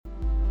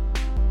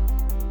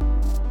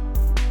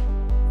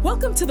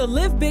Welcome to the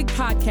Live Big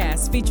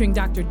podcast featuring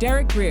Dr.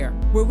 Derek Grier,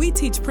 where we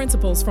teach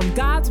principles from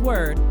God's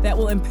Word that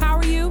will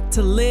empower you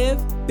to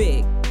live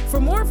big. For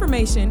more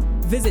information,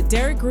 visit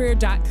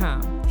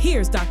derekgrier.com.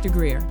 Here's Dr.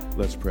 Grier.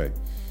 Let's pray.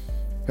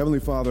 Heavenly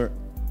Father,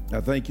 I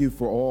thank you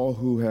for all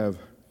who have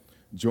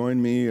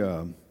joined me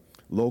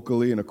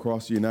locally and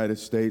across the United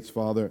States,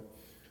 Father.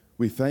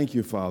 We thank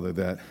you, Father,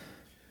 that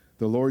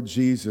the Lord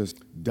Jesus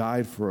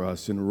died for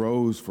us and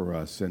rose for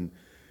us, and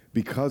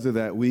because of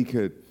that, we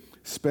could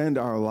spend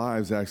our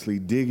lives actually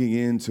digging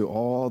into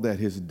all that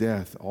his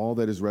death, all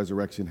that his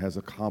resurrection has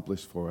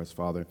accomplished for us,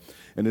 Father.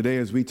 And today,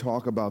 as we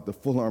talk about the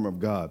full armor of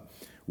God,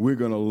 we're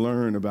going to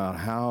learn about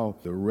how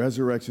the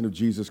resurrection of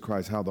Jesus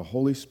Christ, how the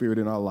Holy Spirit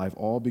in our life,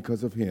 all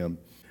because of him,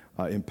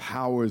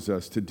 empowers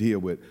us to deal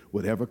with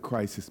whatever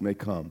crisis may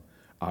come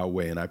our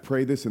way. And I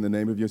pray this in the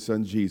name of your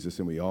Son, Jesus,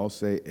 and we all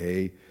say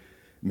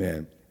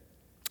amen.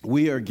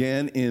 We are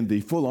again in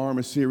the Full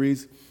Armor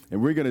series,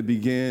 and we're going to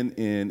begin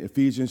in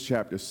Ephesians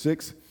chapter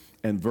 6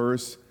 and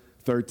verse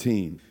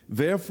 13.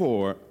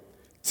 Therefore,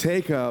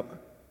 take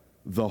up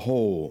the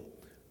whole.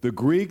 The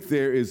Greek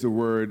there is the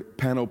word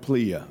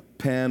panoplia,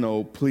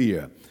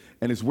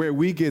 and it's where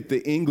we get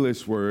the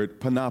English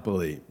word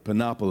panoply.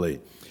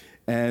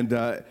 And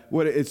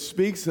what it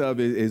speaks of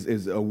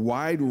is a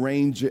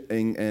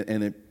wide-ranging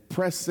and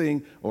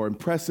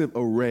impressive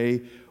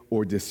array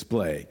or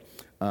display.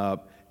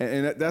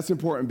 And that's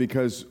important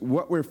because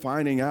what we're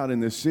finding out in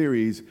this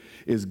series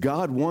is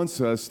God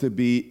wants us to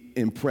be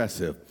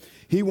impressive.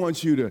 He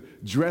wants you to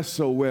dress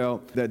so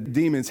well that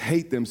demons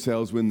hate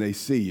themselves when they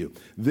see you.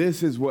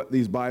 This is what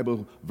these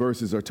Bible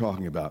verses are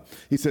talking about.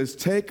 He says,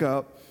 take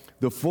up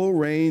the full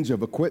range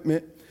of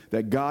equipment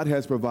that God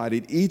has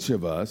provided each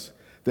of us,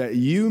 that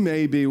you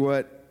may be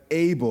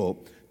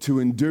able to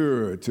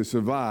endure, to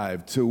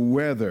survive, to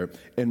weather,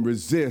 and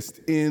resist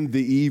in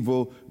the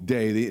evil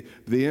day.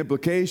 The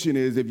implication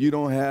is if you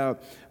don't have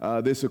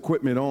this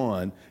equipment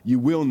on, you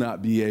will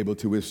not be able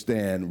to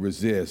withstand,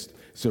 resist,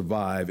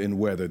 survive, and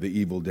weather the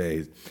evil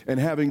days. And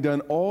having done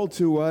all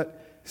to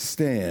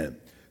stand.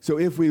 So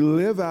if we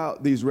live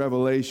out these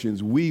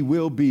revelations, we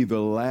will be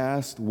the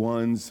last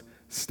ones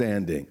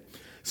standing.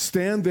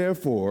 Stand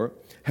therefore,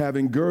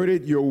 having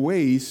girded your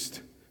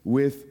waist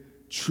with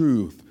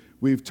truth.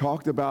 We've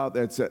talked about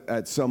that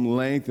at some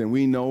length, and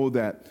we know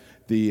that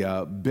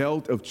the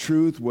belt of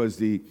truth was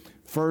the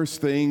first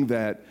thing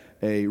that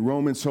a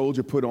Roman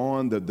soldier put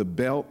on. The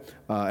belt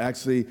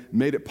actually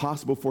made it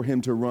possible for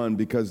him to run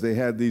because they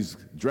had these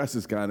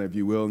dresses kind of, if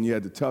you will, and you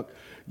had to tuck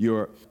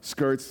your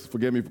skirts,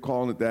 forgive me for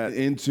calling it that,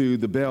 into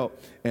the belt,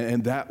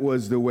 and that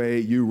was the way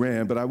you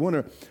ran. But I want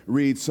to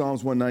read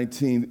Psalms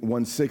 119,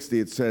 160.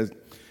 It says,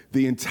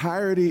 the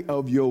entirety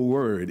of your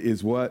word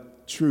is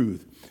what?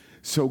 Truth.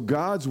 So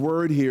God's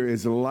word here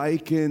is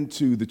likened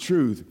to the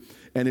truth,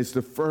 and it's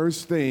the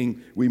first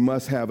thing we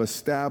must have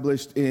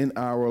established in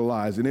our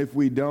lives. And if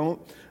we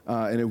don't,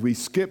 and if we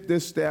skip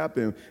this step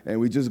and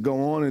we just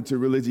go on into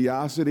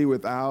religiosity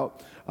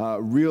without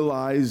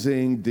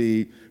realizing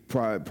the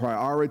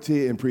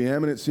priority and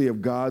preeminency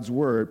of God's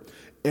word,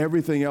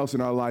 everything else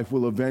in our life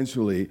will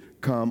eventually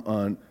come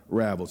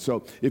unraveled.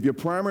 So if your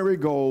primary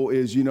goal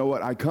is, you know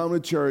what, I come to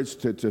church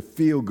to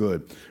feel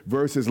good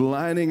versus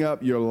lining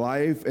up your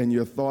life and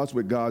your thoughts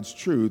with God's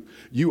truth,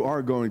 you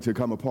are going to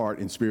come apart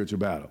in spiritual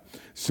battle.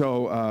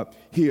 So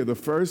here, the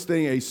first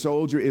thing a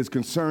soldier is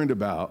concerned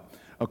about,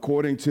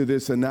 according to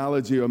this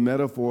analogy or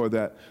metaphor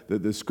that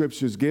the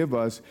scriptures give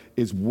us,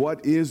 is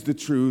what is the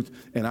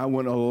truth, and I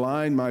want to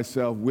align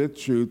myself with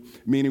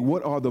truth, meaning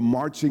what are the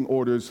marching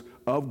orders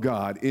of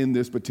God in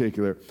this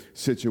particular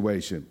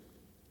situation.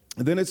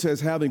 And then it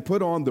says, having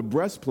put on the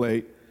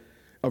breastplate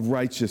of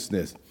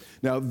righteousness.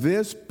 Now,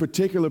 this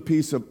particular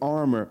piece of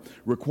armor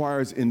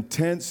requires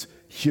intense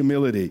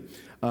humility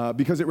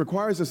because it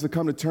requires us to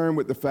come to terms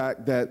with the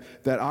fact that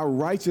our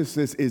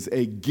righteousness is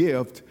a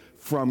gift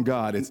from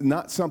God. It's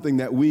not something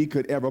that we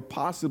could ever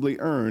possibly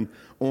earn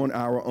on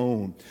our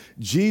own.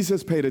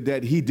 Jesus paid a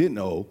debt he didn't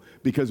owe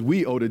because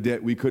we owed a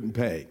debt we couldn't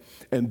pay.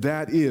 And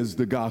that is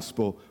the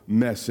gospel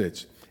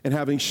message. And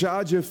having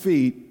shod your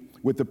feet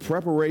with the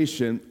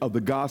preparation of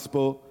the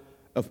gospel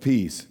of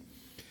peace.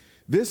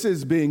 This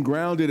is being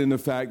grounded in the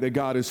fact that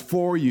God is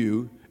for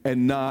you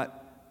and not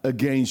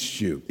against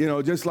you. You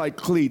know, just like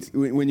cleats,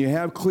 when you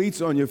have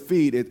cleats on your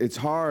feet, it's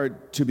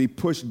hard to be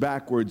pushed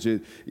backwards.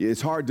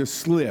 It's hard to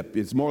slip.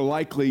 It's more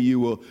likely you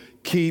will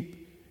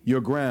keep your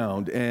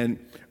ground.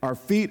 And our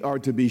feet are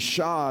to be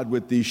shod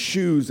with these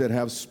shoes that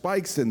have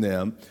spikes in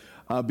them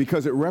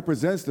because it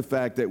represents the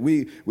fact that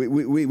we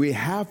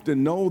have to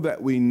know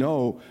that we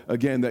know,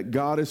 again, that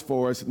God is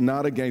for us,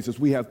 not against us.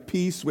 We have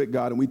peace with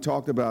God, and we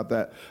talked about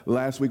that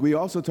last week. We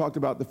also talked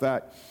about the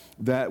fact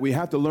that we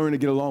have to learn to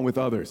get along with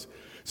others.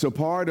 So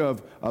part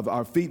of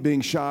our feet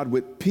being shod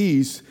with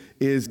peace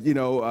is,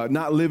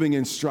 not living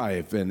in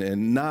strife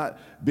and not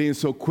being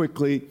so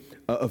quickly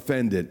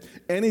offended.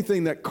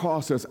 Anything that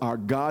costs us our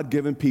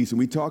God-given peace, and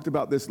we talked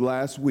about this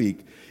last week,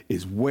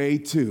 is way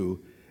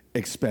too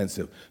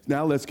expensive.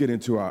 Now let's get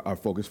into our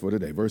focus for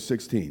today. Verse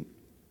 16.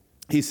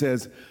 He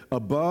says,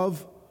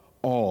 above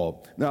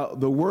all. Now,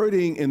 the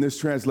wording in this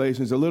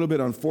translation is a little bit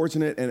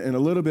unfortunate and a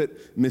little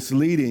bit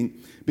misleading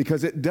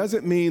because it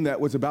doesn't mean that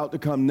what's about to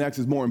come next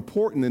is more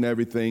important than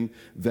everything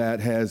that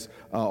has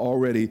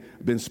already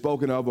been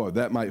spoken of or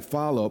that might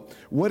follow.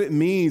 What it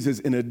means is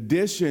in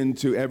addition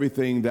to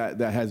everything that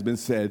has been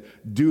said,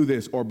 do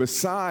this, or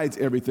besides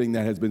everything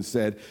that has been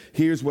said,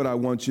 here's what I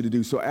want you to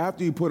do. So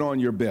after you put on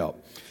your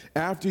belt,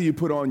 after you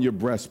put on your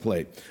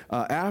breastplate,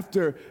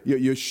 after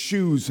your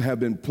shoes have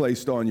been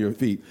placed on your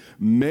feet,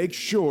 make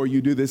sure you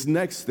do this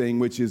next thing,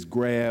 which is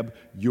grab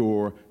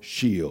your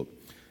shield.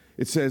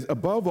 It says,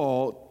 above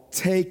all,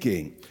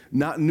 taking,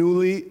 not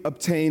newly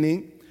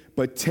obtaining,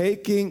 but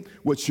taking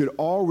what should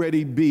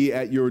already be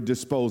at your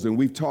disposal. And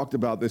we've talked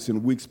about this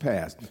in weeks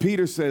past.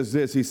 Peter says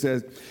this, he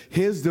says,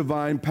 his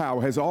divine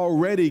power has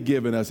already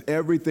given us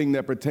everything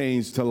that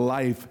pertains to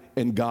life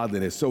and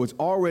godliness. So it's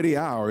already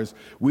ours.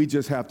 We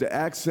just have to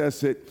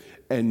access it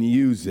and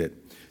use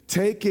it.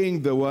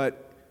 Taking the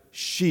what?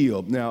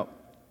 Shield. Now,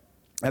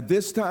 at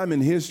this time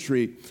in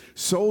history,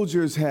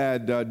 soldiers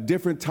had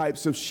different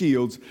types of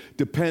shields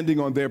depending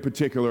on their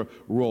particular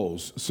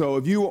roles. So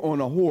if you were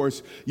on a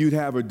horse, you'd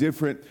have a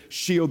different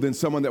shield than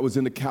someone that was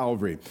in the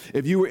cavalry.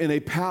 If you were in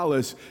a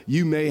palace,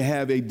 you may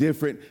have a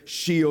different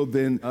shield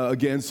than,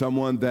 again,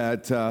 someone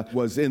that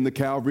was in the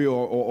cavalry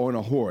or on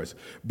a horse.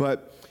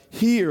 But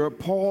here,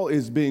 Paul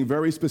is being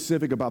very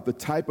specific about the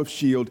type of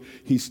shield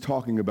he's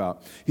talking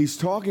about. He's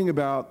talking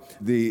about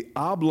the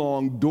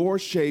oblong,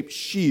 door-shaped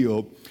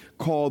shield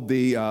called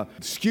the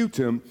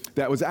scutum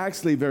that was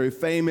actually very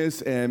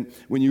famous. And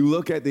when you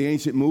look at the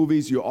ancient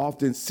movies, you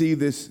often see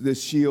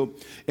this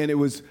shield. And it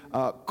was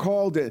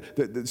called, the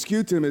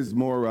scutum is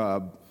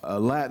more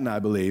Latin, I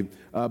believe.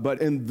 But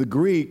in the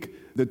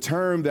Greek, the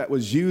term that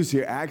was used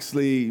here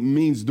actually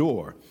means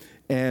door.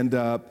 And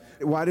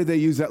why did they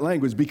use that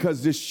language?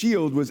 Because this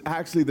shield was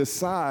actually the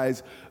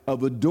size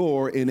of a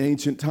door in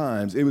ancient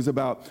times. It was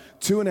about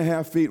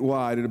 2.5 feet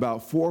wide and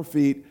about 4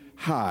 feet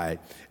high,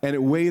 and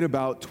it weighed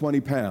about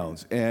 20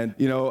 pounds. And,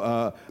 you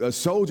know, a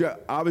soldier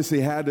obviously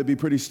had to be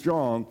pretty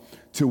strong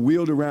to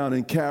wield around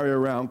and carry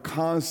around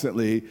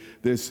constantly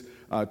this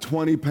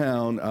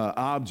 20-pound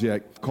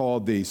object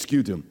called the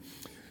scutum.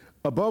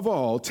 Above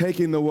all,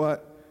 taking the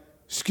what?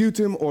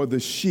 Scutum or the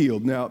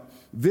shield. Now,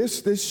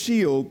 this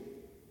shield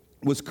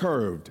was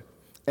curved,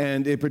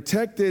 and it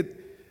protected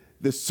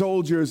the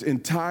soldier's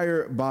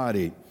entire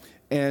body.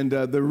 And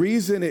the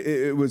reason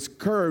it was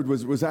curved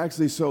was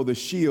actually so the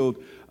shield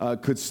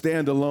could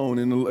stand alone.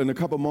 In a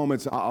couple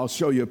moments, I'll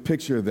show you a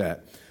picture of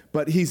that.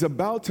 But he's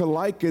about to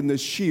liken the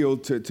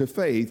shield to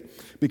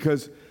faith,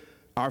 because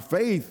our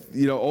faith,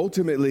 you know,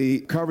 ultimately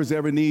covers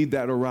every need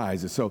that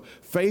arises. So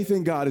faith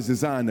in God is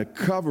designed to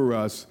cover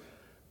us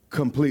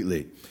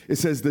completely. It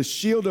says the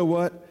shield of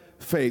what?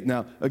 Faith.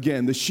 Now,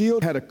 again, the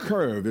shield had a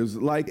curve. It was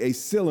like a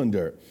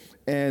cylinder.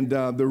 And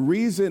the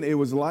reason it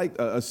was like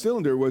a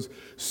cylinder was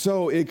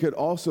so it could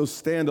also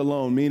stand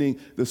alone, meaning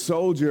the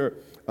soldier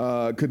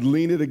could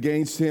lean it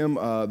against him.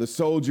 The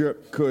soldier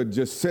could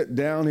just set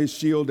down his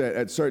shield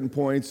at certain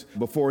points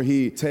before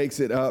he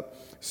takes it up.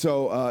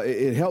 So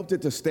it helped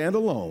it to stand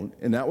alone,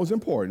 and that was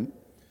important.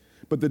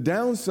 But the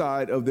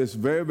downside of this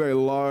very, very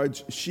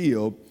large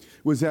shield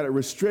was that it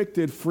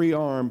restricted free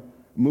arm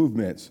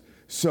movements.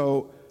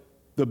 So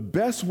the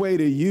best way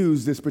to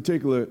use this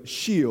particular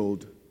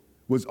shield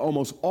was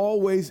almost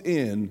always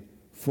in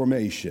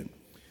formation.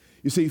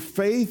 You see,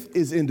 faith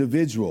is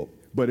individual,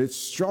 but it's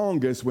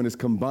strongest when it's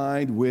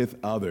combined with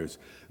others.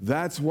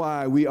 That's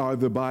why we are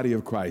the body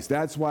of Christ.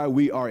 That's why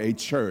we are a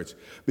church.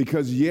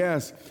 Because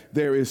yes,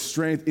 there is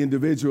strength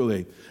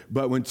individually,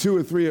 but when 2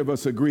 or 3 of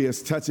us agree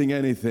as touching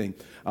anything,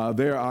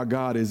 there our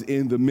God is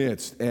in the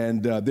midst,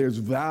 and there's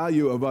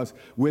value of us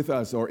with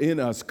us or in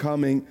us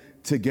coming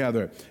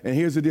together. And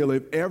here's the deal.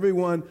 If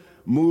everyone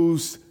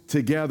moves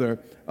together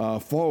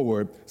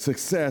forward,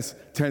 success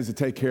tends to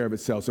take care of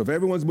itself. So if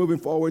everyone's moving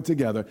forward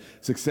together,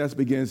 success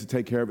begins to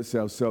take care of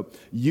itself. So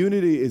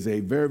unity is a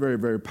very, very,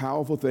 very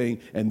powerful thing.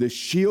 And this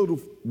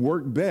shield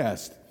worked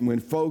best when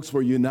folks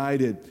were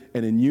united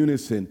and in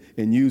unison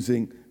in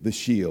using the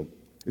shield.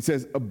 It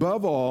says,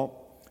 above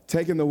all,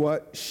 taking the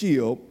what?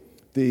 Shield,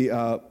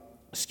 the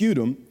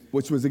scutum,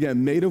 which was,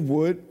 again, made of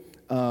wood.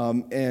 I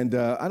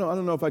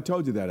don't know if I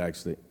told you that,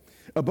 actually.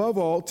 Above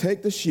all,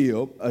 take the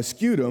shield, a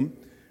scutum,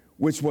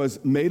 which was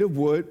made of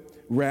wood,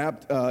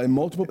 wrapped in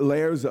multiple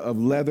layers of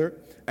leather,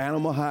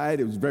 animal hide.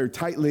 It was very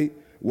tightly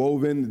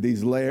woven,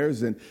 these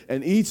layers, and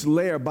each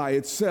layer by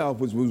itself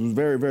was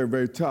very, very,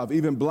 very tough.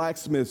 Even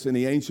blacksmiths in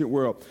the ancient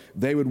world,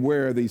 they would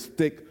wear these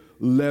thick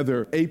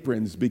leather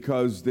aprons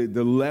because the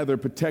leather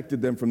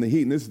protected them from the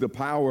heat. And this is the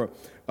power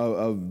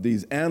of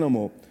these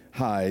animal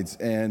hides.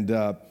 And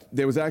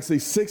there was actually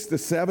 6 to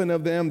 7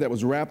 of them that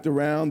was wrapped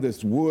around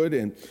this wood.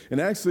 And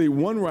actually,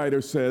 one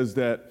writer says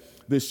that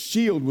the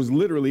shield was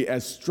literally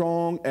as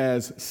strong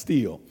as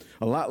steel.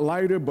 A lot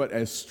lighter, but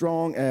as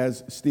strong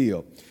as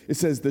steel. It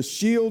says the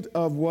shield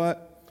of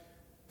what?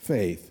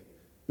 Faith.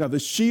 Now, the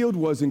shield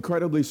was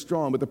incredibly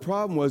strong, but the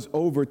problem was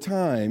over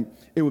time,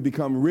 it would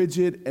become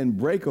rigid and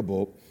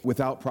breakable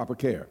without proper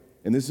care.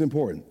 And this is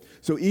important.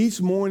 So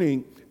each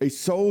morning, a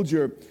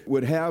soldier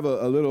would have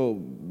a little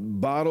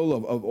bottle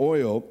of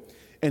oil,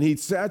 and he'd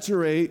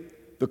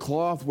saturate the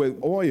cloth with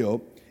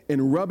oil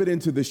and rub it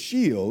into the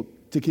shield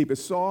to keep it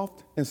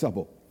soft and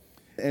supple.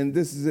 And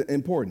this is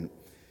important.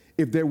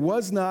 If there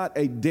was not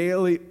a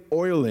daily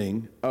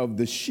oiling of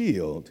the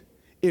shield,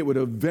 it would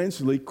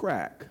eventually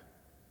crack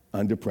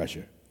under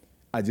pressure.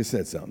 I just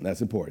said something.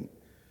 That's important.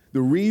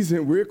 The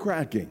reason we're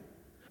cracking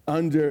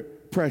under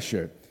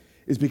pressure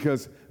is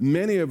because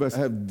many of us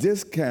have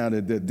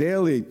discounted the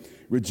daily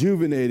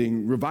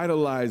rejuvenating,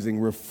 revitalizing,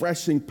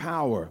 refreshing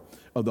power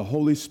of the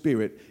Holy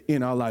Spirit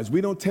in our lives.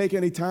 We don't take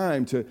any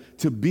time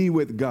to be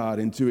with God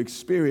and to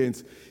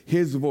experience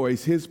His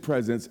voice, His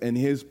presence, and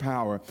His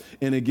power.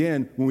 And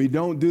again, when we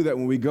don't do that,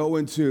 when we go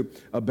into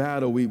a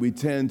battle, we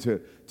tend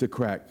to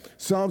crack.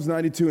 Psalms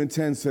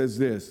 92:10 says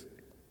this,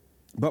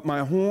 "But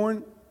my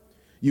horn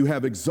you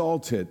have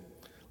exalted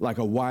like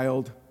a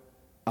wild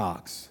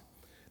ox."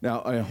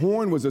 Now, a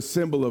horn was a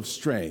symbol of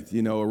strength.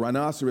 You know, a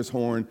rhinoceros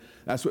horn,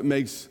 that's what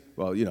makes,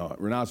 well, you know,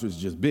 a rhinoceros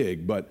is just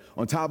big, but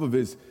on top of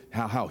his,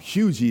 how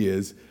huge he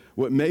is,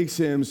 what makes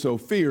him so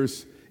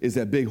fierce is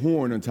that big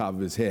horn on top of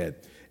his head.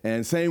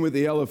 And same with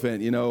the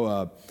elephant, you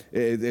know,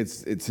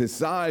 it's his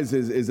size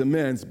is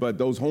immense, but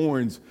those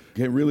horns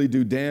can really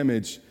do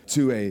damage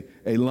to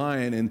a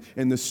lion.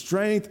 And the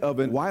strength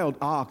of a wild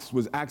ox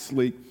was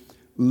actually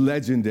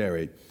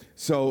legendary.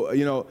 So,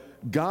 you know,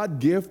 God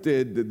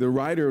gifted the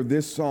writer of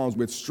this psalm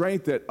with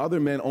strength that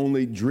other men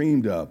only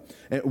dreamed of.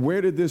 And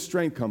where did this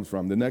strength come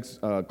from? The next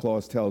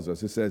clause tells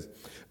us. It says,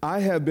 "I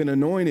have been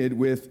anointed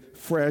with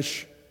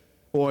fresh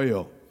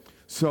oil."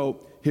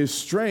 So his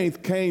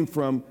strength came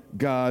from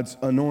God's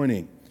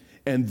anointing.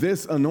 And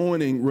this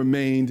anointing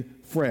remained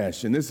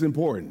fresh. And this is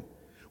important.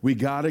 We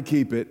got to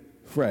keep it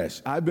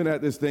fresh. I've been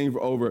at this thing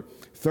for over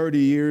 30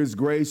 years.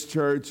 Grace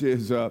Church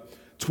is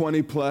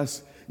 20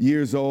 plus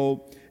years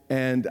old.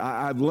 And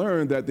I've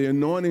learned that the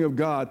anointing of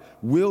God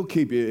will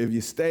keep you, if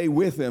you stay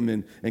with Him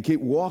and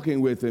keep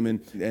walking with Him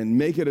and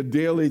make it a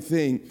daily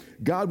thing,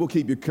 God will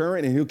keep you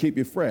current and He'll keep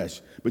you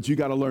fresh. But you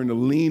got to learn to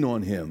lean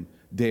on Him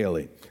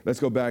daily.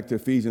 Let's go back to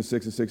Ephesians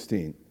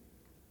 6:16.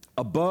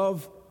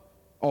 "Above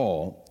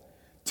all,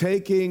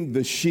 taking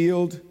the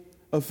shield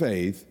of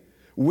faith,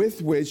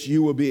 with which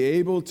you will be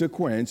able to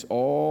quench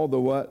all the"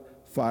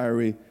 what?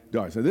 "Fiery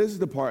darts." Now this is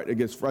the part that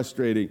gets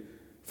frustrating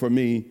for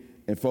me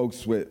and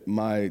folks with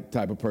my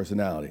type of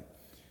personality.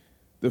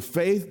 The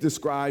faith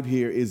described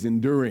here is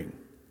enduring,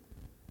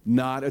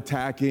 not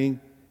attacking.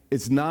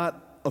 It's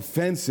not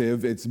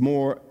offensive, it's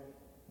more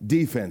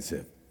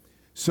defensive.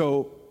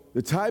 So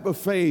the type of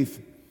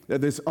faith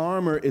that this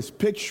armor is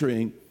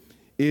picturing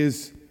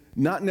is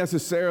not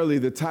necessarily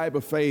the type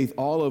of faith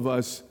all of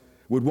us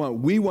would want.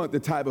 We want the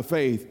type of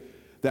faith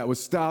that would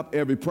stop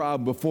every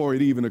problem before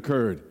it even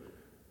occurred.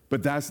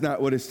 But that's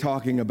not what it's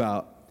talking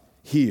about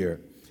here.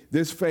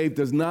 This faith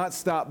does not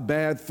stop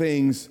bad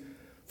things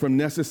from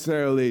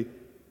necessarily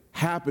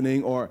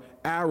happening or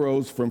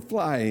arrows from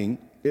flying.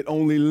 It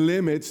only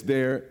limits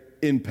their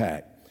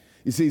impact.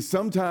 You see,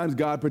 sometimes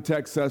God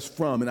protects us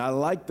from, and I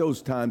like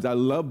those times. I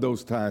love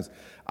those times.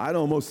 I'd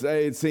almost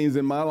say it seems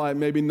in my life,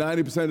 maybe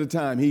 90% of the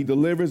time, He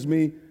delivers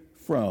me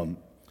from.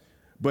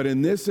 But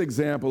in this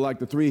example, like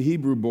the 3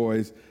 Hebrew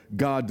boys,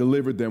 God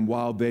delivered them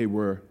while they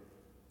were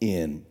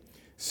in.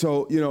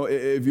 So, you know,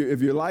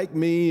 if you're like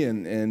me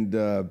and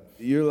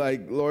you're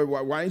like, "Lord,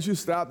 why didn't you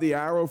stop the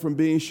arrow from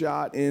being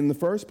shot in the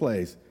first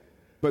place?"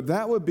 But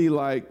that would be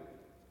like,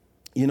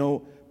 you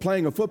know,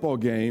 playing a football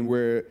game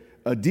where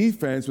a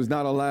defense was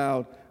not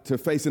allowed to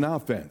face an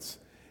offense.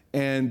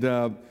 And,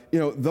 you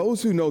know,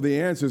 those who know the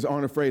answers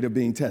aren't afraid of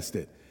being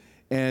tested.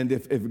 And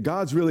if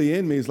God's really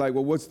in me, it's like,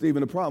 well, what's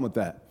even the problem with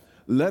that?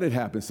 Let it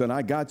happen, son.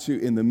 I got you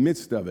in the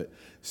midst of it.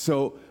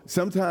 So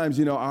sometimes,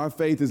 you know, our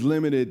faith is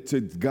limited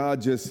to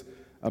God just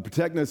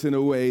protecting us in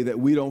a way that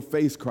we don't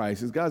face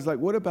crisis. God's like,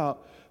 what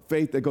about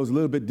faith that goes a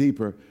little bit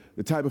deeper,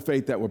 the type of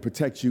faith that will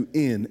protect you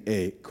in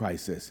a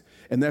crisis?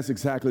 And that's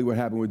exactly what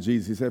happened with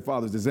Jesus. He said,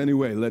 "Father, if there's any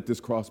way, let this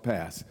cross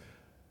pass."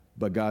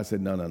 But God said,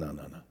 no.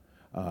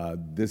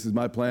 This is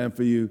my plan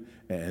for you,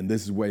 and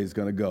this is the way it's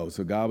going to go.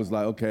 So God was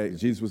like, okay.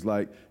 Jesus was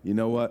like, you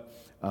know what?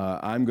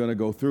 I'm going to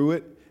go through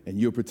it, and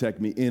you'll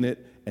protect me in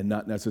it and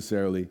not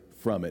necessarily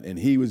from it. And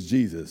He was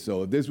Jesus.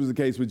 So if this was the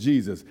case with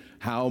Jesus,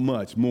 how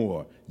much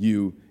more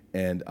you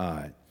and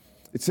I?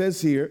 It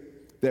says here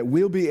that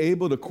we'll be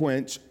able to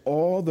quench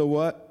all the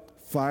what?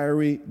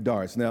 Fiery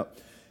darts. Now,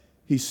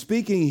 he's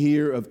speaking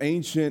here of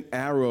ancient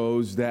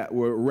arrows that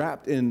were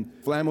wrapped in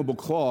flammable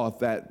cloth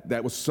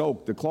that was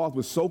soaked. The cloth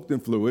was soaked in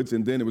fluids,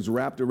 and then it was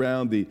wrapped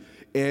around the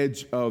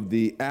edge of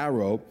the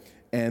arrow,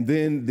 and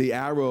then the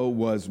arrow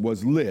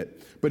was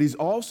lit. But he's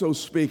also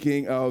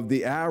speaking of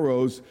the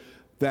arrows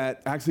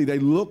that actually they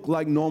look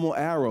like normal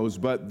arrows,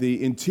 but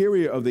the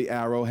interior of the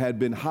arrow had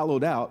been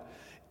hollowed out,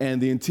 and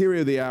the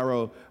interior of the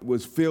arrow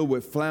was filled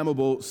with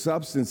flammable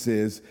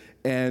substances.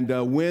 And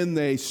when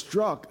they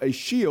struck a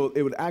shield,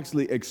 it would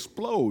actually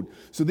explode.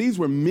 So these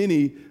were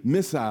mini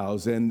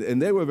missiles, and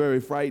they were very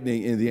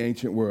frightening in the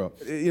ancient world.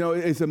 You know,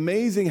 it's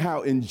amazing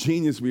how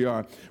ingenious we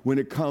are when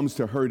it comes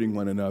to hurting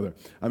one another.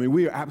 I mean,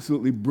 we are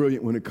absolutely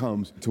brilliant when it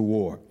comes to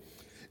war.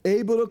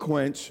 Able to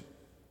quench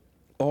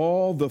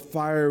all the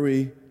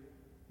fiery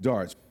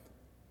darts.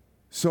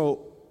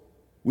 So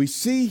we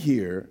see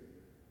here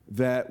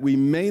that we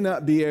may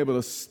not be able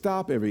to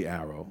stop every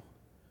arrow,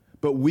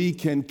 but we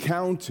can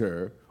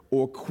counter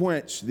or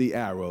quench the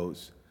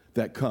arrows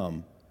that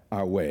come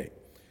our way.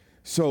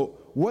 So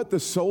what the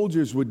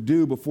soldiers would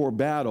do before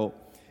battle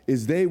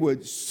is they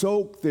would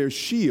soak their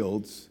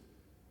shields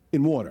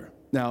in water.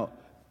 Now,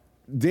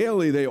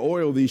 daily they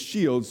oil these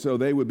shields so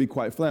they would be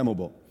quite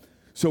flammable.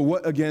 So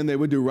what, again, they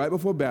would do right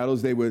before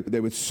battles, they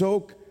would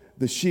soak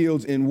the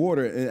shields in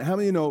water. And how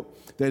many of you know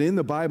that in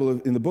the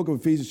Bible, in the book of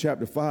Ephesians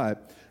chapter 5,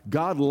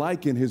 God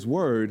likened his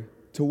word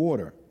to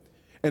water?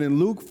 And in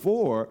Luke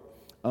 4,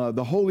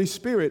 the Holy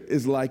Spirit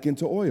is likened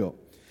to oil.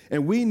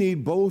 And we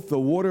need both the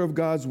water of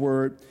God's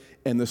word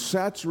and the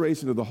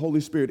saturation of the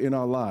Holy Spirit in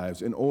our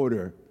lives in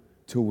order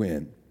to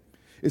win.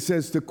 It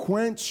says to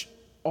quench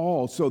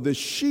all. So the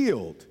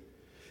shield,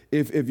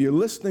 if you're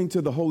listening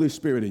to the Holy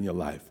Spirit in your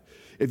life,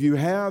 if you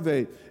have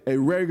a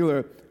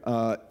regular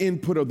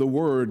input of the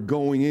word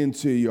going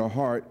into your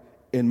heart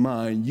and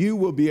mind, you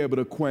will be able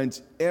to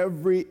quench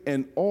every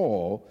and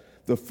all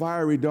the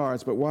fiery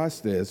darts, but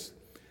watch this,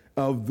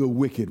 of the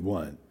wicked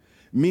one.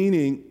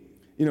 Meaning,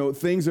 you know,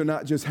 things are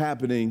not just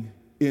happening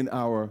in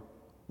our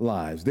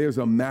lives. There's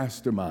a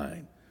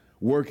mastermind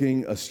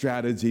working a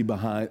strategy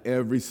behind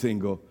every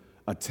single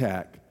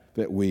attack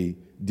that we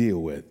deal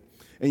with.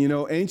 And you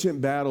know, ancient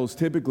battles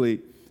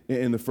typically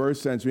in the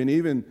first century and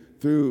even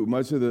through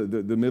much of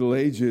the Middle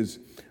Ages,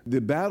 the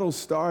battle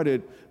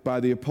started by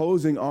the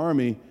opposing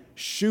army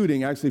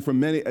shooting, actually from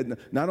many,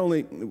 not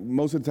only,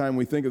 most of the time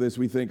we think of this,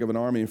 we think of an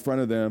army in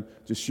front of them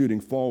just shooting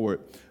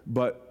forward,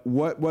 but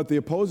what the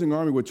opposing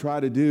army would try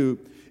to do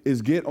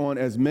is get on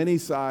as many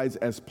sides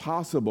as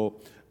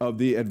possible of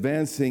the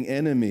advancing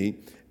enemy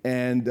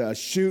and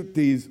shoot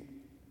these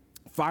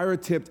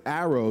fire-tipped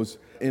arrows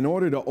in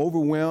order to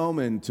overwhelm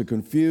and to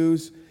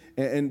confuse.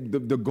 And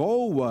the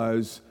goal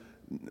was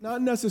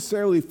not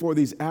necessarily for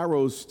these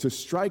arrows to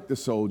strike the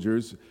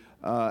soldiers,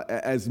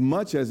 as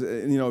much as,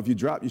 you know, if you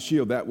drop your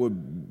shield, that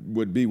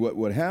would be what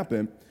would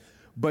happen,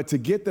 but to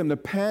get them to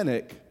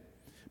panic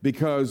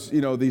because,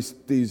 you know,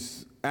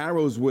 these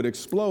arrows would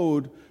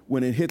explode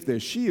when it hit their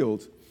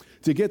shields,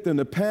 to get them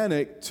to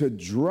panic to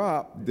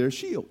drop their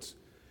shields.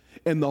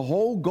 And the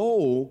whole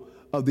goal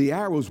of the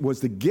arrows was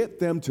to get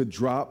them to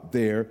drop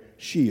their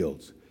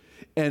shields.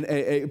 And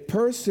a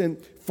person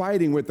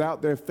fighting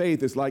without their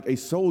faith is like a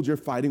soldier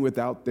fighting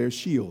without their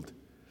shield.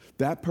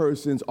 That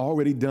person's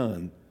already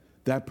done.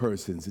 That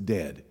person's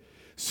dead.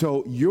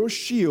 So your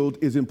shield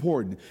is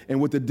important.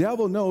 And what the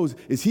devil knows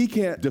is he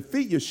can't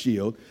defeat your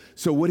shield.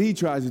 So what he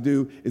tries to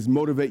do is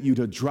motivate you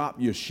to drop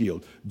your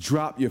shield,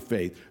 drop your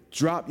faith,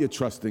 drop your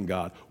trust in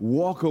God,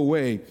 walk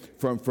away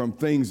from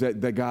things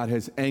that God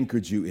has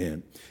anchored you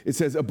in. It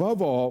says,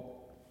 above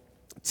all,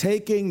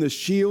 taking the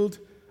shield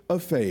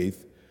of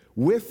faith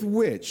with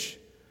which,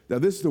 now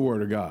this is the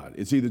word of God.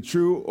 It's either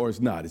true or it's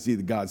not. It's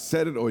either God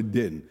said it or it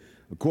didn't.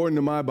 According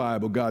to my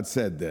Bible, God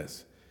said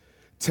this.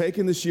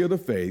 Taking the shield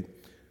of faith,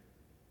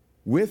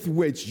 with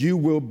which you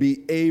will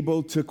be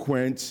able to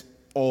quench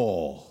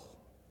all,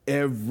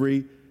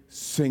 every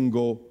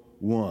single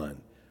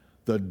one,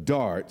 the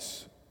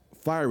darts,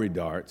 fiery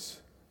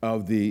darts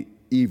of the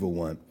evil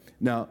one.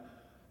 Now,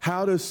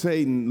 how does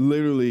Satan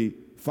literally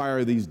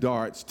fire these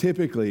darts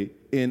typically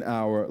in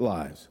our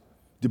lives?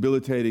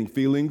 Debilitating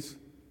feelings,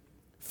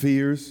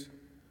 fears,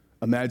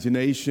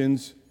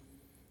 imaginations,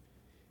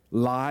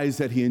 lies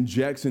that he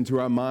injects into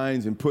our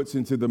minds and puts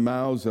into the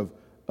mouths of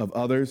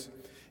others.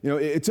 You know,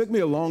 it took me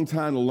a long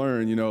time to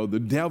learn, you know, the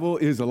devil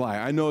is a liar.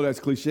 I know that's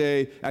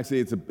cliche. Actually,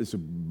 it's a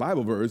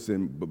Bible verse,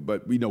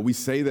 but you know, we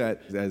say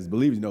that as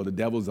believers, you know, the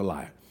devil's a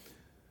liar.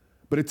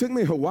 But it took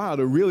me a while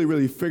to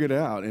really figure it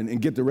out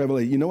and get the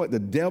revelation. You know what? The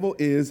devil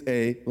is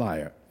a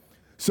liar.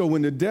 So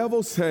when the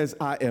devil says,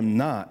 I am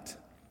not,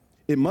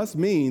 it must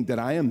mean that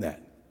I am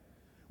that.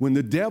 When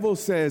the devil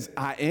says,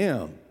 I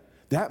am,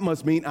 that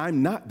must mean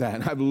I'm not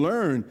that. I've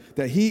learned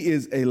that he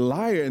is a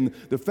liar. And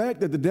the fact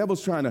that the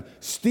devil's trying to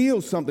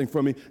steal something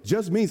from me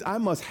just means I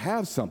must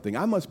have something.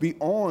 I must be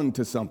on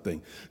to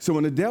something. So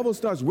when the devil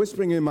starts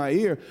whispering in my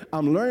ear,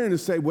 I'm learning to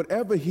say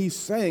whatever he's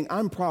saying,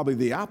 I'm probably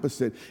the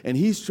opposite. And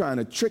he's trying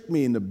to trick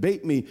me and to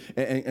bait me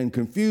and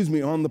confuse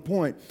me on the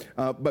point.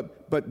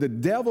 But the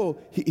devil,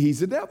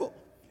 he's the devil.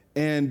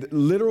 And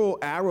literal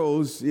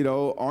arrows, you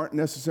know, aren't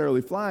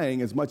necessarily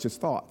flying as much as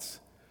thoughts.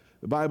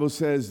 The Bible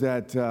says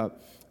that,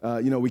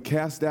 we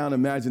cast down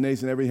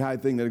imagination, every high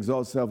thing that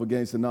exalts itself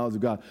against the knowledge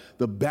of God.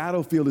 The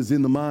battlefield is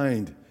in the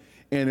mind.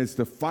 And it's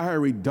the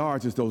fiery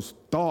darts, it's those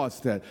thoughts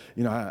that,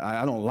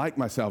 I don't like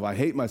myself, I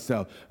hate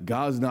myself,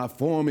 God's not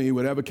for me,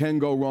 whatever can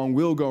go wrong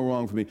will go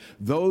wrong for me.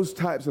 Those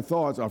types of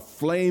thoughts are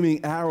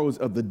flaming arrows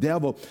of the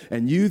devil,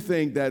 and you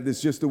think that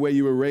it's just the way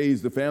you were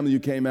raised, the family you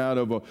came out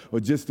of, or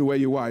just the way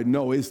you are.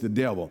 No, it's the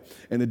devil.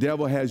 And the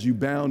devil has you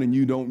bound and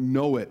you don't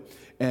know it.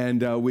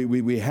 And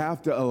we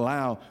have to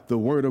allow the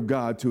Word of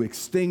God to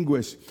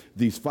extinguish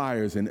these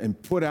fires and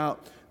put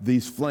out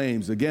these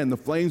flames. Again, the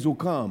flames will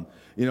come.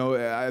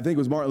 I think it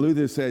was Martin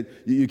Luther said,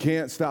 you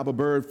can't stop a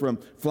bird from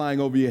flying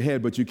over your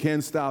head, but you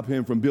can stop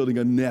him from building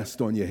a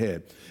nest on your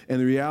head. And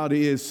the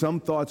reality is some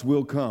thoughts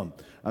will come.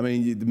 I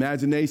mean, the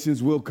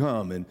imaginations will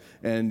come,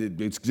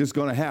 and it's just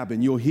going to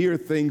happen. You'll hear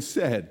things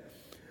said,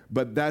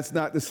 but that's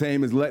not the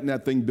same as letting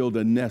that thing build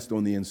a nest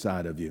on the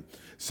inside of you.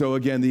 So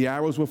again, the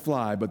arrows will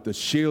fly, but the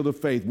shield of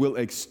faith will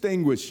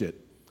extinguish it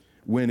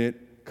when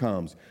it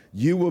comes.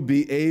 You will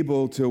be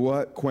able to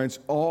what? Quench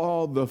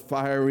all the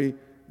fiery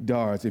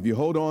darts. If you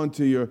hold on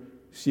to your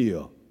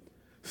shield,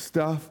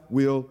 stuff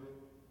will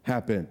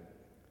happen,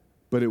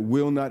 but it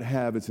will not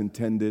have its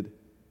intended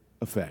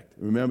effect.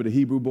 Remember the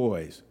Hebrew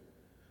boys,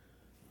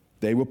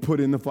 they were put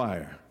in the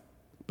fire,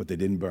 but they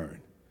didn't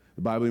burn.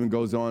 The Bible even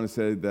goes on and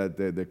says that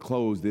their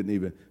clothes didn't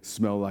even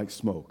smell like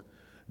smoke.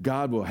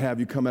 God will have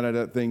you come out of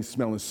that thing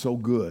smelling so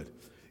good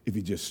if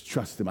you just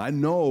trust him. I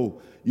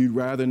know you'd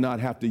rather not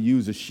have to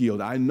use a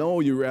shield. I know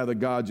you'd rather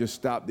God just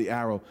stop the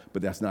arrow,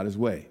 but that's not his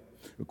way.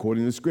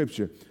 According to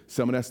Scripture,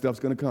 some of that stuff's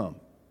going to come.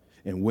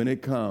 And when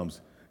it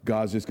comes,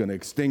 God's just going to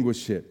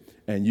extinguish it,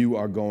 and you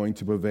are going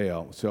to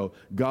prevail. So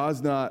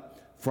God's not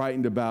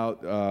frightened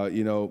about,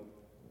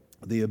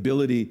 the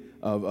ability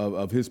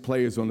of his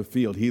players on the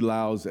field. He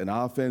allows an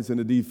offense and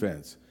a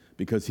defense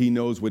because he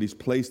knows what he's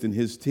placed in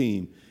his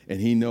team, and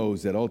he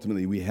knows that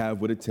ultimately we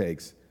have what it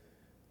takes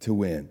to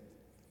win.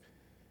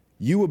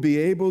 You will be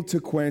able to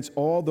quench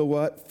all the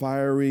what?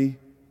 Fiery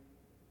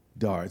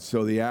darts.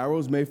 So the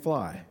arrows may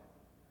fly. I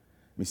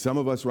mean, some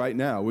of us right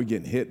now, we're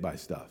getting hit by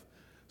stuff.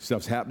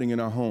 Stuff's happening in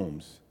our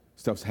homes.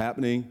 Stuff's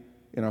happening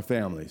in our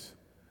families.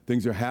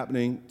 Things are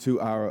happening to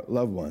our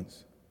loved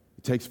ones.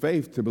 It takes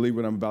faith to believe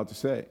what I'm about to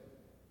say.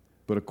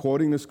 But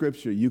according to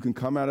Scripture, you can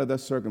come out of that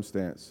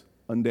circumstance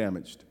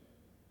undamaged,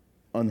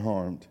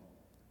 unharmed,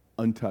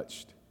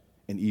 untouched,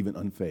 and even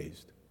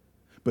unfazed.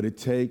 But it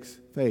takes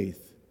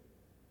faith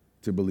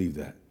to believe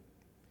that.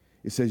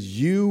 It says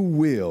you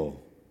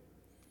will,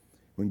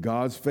 when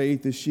God's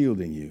faith is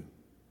shielding you,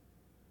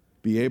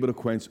 be able to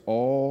quench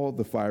all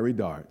the fiery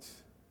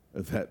darts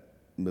of that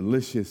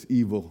malicious,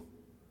 evil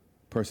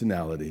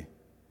personality,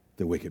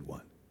 the wicked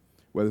one.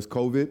 Whether it's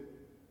COVID,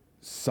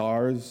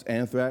 SARS,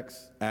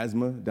 anthrax,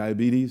 asthma,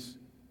 diabetes,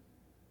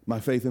 my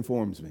faith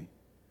informs me.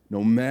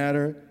 No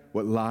matter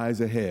what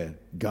lies ahead,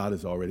 God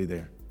is already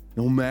there.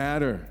 No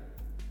matter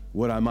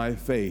what I might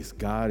face,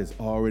 God is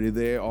already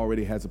there,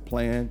 already has a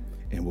plan,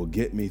 and will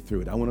get me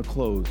through it. I want to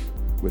close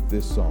with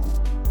this song.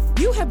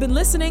 You have been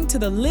listening to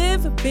the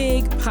Live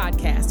Big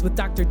podcast with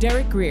Dr.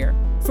 Derek Grier.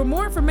 For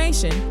more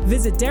information,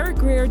 visit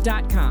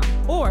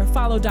DerekGrier.com or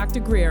follow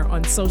Dr. Grier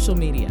on social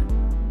media.